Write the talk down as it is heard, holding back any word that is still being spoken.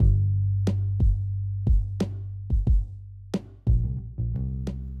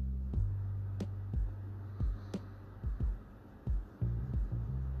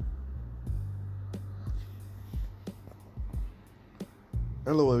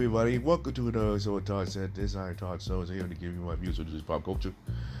Hello, everybody. Welcome to another episode of Todd Said This. I am Todd Sones here to give you my views on this pop culture.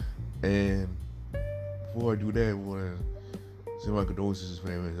 And before I do that, I want to send my condolences to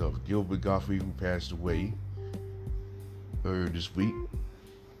the family of Gilbert Gottfried, who passed away earlier this week.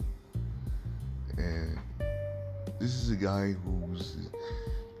 And this is a guy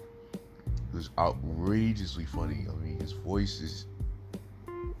who's outrageously funny. I mean, his voice is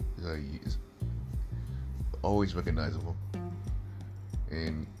always recognizable.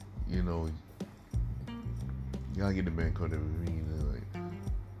 And, you know, you gotta get the man credit for being like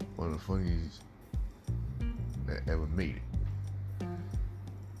one of the funniest that ever made it.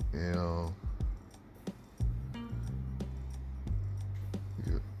 And,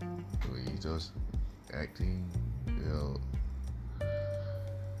 he does acting,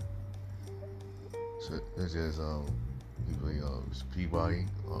 such as, he played Mr. Peabody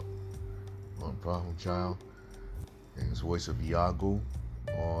on Problem Child, and his voice of Iago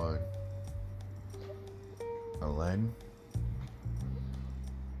on Aladdin,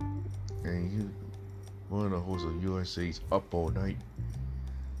 and he one of the hosts of USA's Up All Night,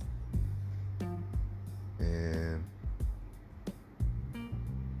 and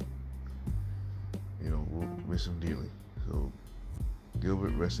we'll miss him dearly. So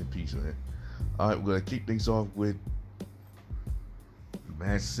Gilbert, rest in peace, man. All right, we're gonna kick things off with the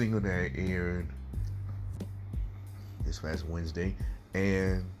Masked Singer that aired this past Wednesday,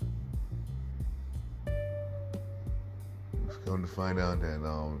 and we've come to find out that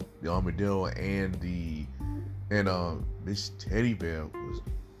the armadillo and Miss Teddy Bear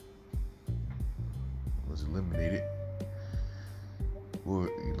was eliminated, or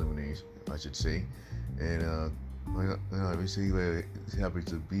eliminated, I should say, and we see where it happens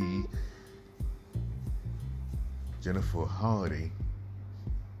to be Jennifer Holiday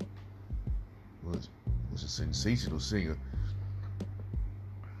was a sensational singer,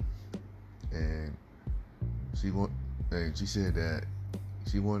 and she said that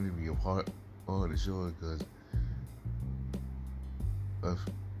she wanted to be a part of the show because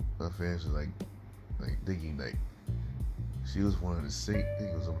her fans were like thinking like she was one of the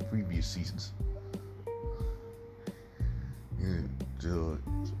singers on previous seasons. Until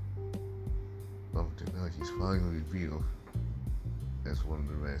now, she's finally revealed as one of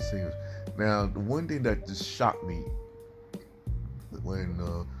the Masked Singers. Now, the one thing that just shocked me when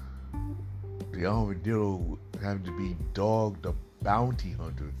the armadillo happened to be Dog the Bounty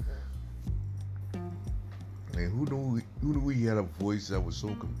Hunter. And who knew he had a voice that was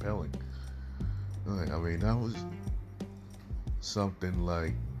so compelling? I mean, that was something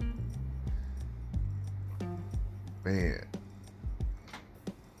like, man,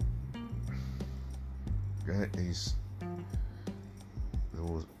 that is the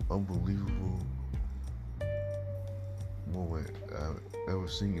most unbelievable moment I've ever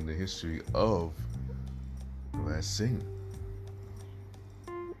seen in the history of The Masked Singer.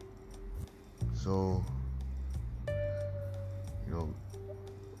 So,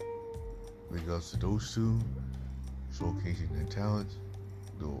 regards to those two showcasing their talents,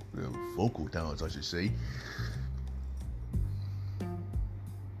 their vocal talents, I should say.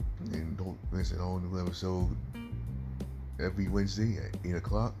 And don't miss an all-new episode every Wednesday at 8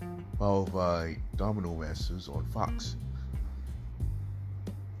 o'clock, followed by Domino Masters on Fox.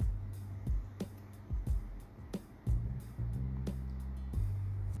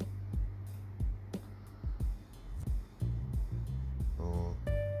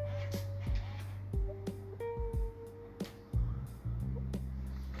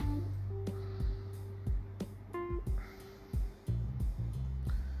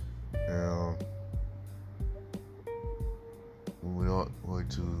 Now, moving on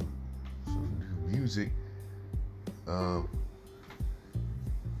to some new music.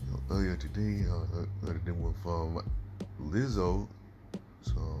 Earlier today, I heard a new one from Lizzo.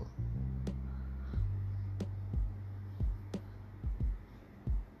 So,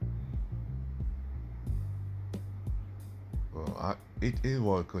 it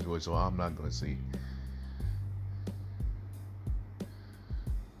was good, so I'm not gonna say.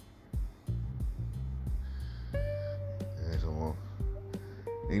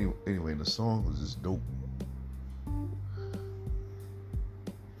 Anyway, the song was just dope.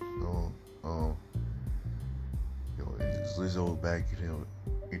 It's Lizzo back,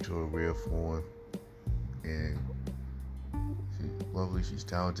 into a rare form, and she's lovely. She's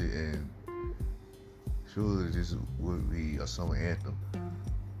talented, and surely this would be a summer anthem.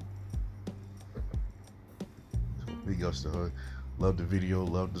 So big ups to her. Love the video,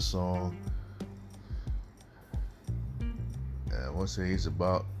 love the song. I want to say it's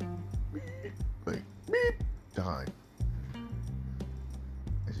about beep time.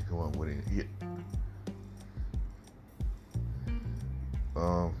 one with a hit.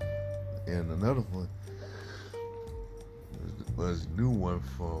 And another one was a new one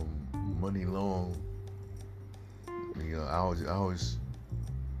from Money Long. You know, I always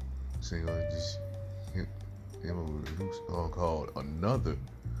sing on this him a new song called Another,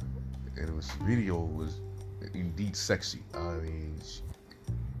 and it was video was indeed sexy. I mean,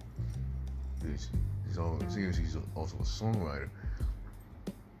 she's also a songwriter,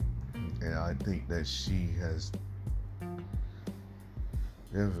 and I think that she has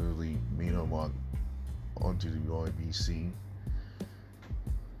definitely made her mark onto the R&B scene.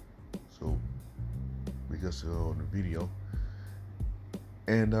 So because of her on the video,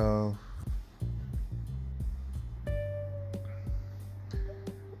 and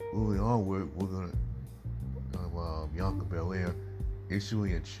moving on, we're gonna Bianca Belair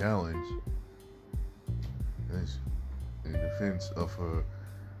issuing a challenge in defense of her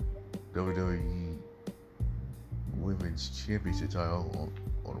WWE Women's Championship title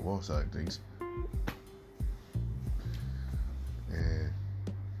on the Raw side of things. And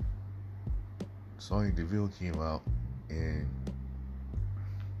Sonya Deville came out and,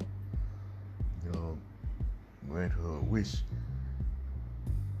 you know, granted her a wish.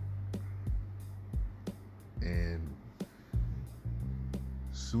 And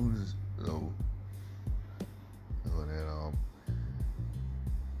as soon as that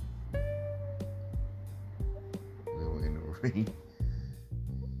they were in the ring,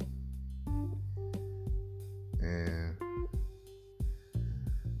 and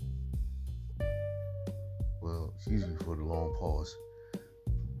well, excuse me for the long pause,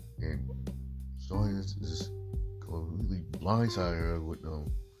 and Sonya just completely blindsided her with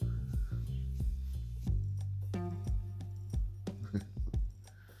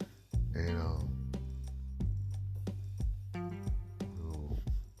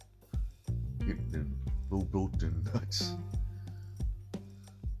broke the nuts,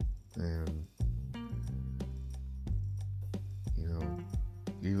 and you know,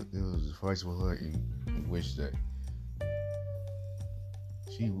 it was a fight for her in which that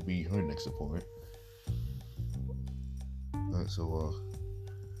she would be her next opponent. So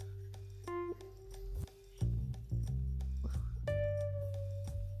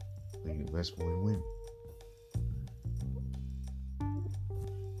I think the best boy win.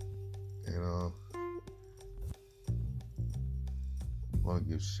 And I want to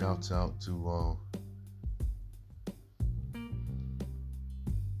give shouts out to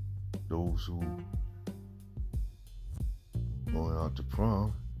those who going out to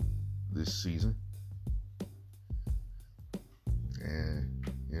prom this season. And,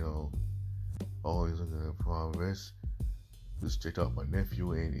 you know, always looking at prom dress. Just checked out my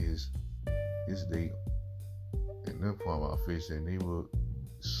nephew and his date in their prom outfits, and they were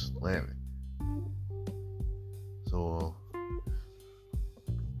slamming. So,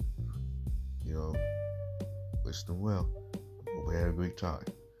 you know, wish them well. Hope they had a great time.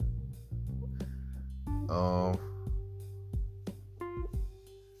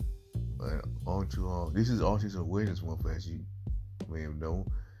 But on to this is Autism Awareness Month, as you may have known,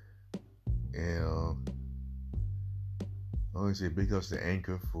 and I want to say big ups to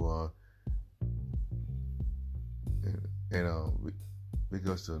Anchor for and big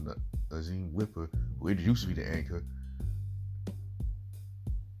ups to Nazim Whipper, who introduced me to Anchor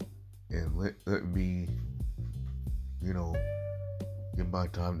and let me, you know, get my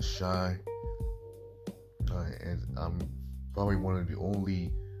time to shine. And I'm probably one of the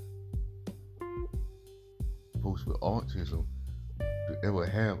only folks with autism to ever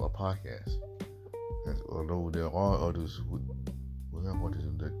have a podcast. And although there are others who have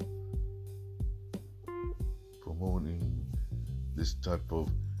autism that promoting this type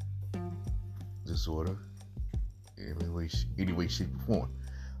of disorder in any way, shape, or form.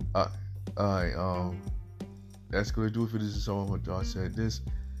 That's gonna do it for this episode. What Josh said. This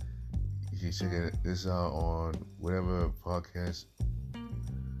you can check this out on whatever podcast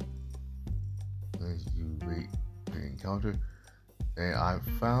you may encounter. And I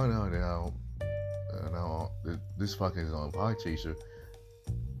found out that now this podcast is on Podchaser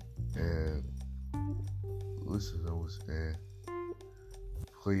and listeners and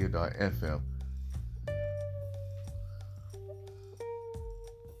Player.fm.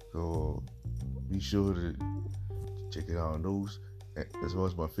 So be sure to check it out on those, as well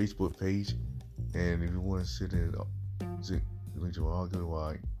as my Facebook page. And if you want to sit link to argue while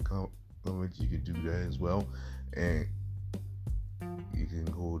I comment, you can do that as well. And you can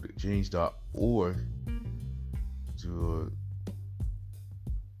go to change.org to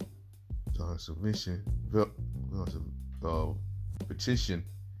submission petition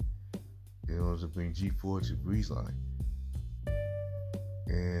to bring G4 to Breezeline.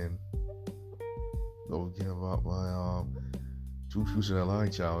 And don't forget about my Two Truths and a Lie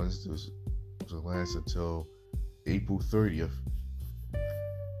challenge. This will last until April 30th.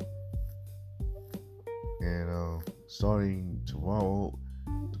 And starting tomorrow,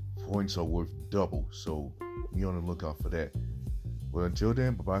 the points are worth double. So be on the lookout for that. But until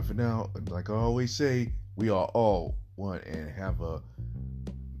then, bye-bye for now. Like I always say, we are all one, and have a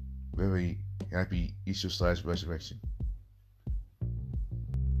very happy Easter/Resurrection.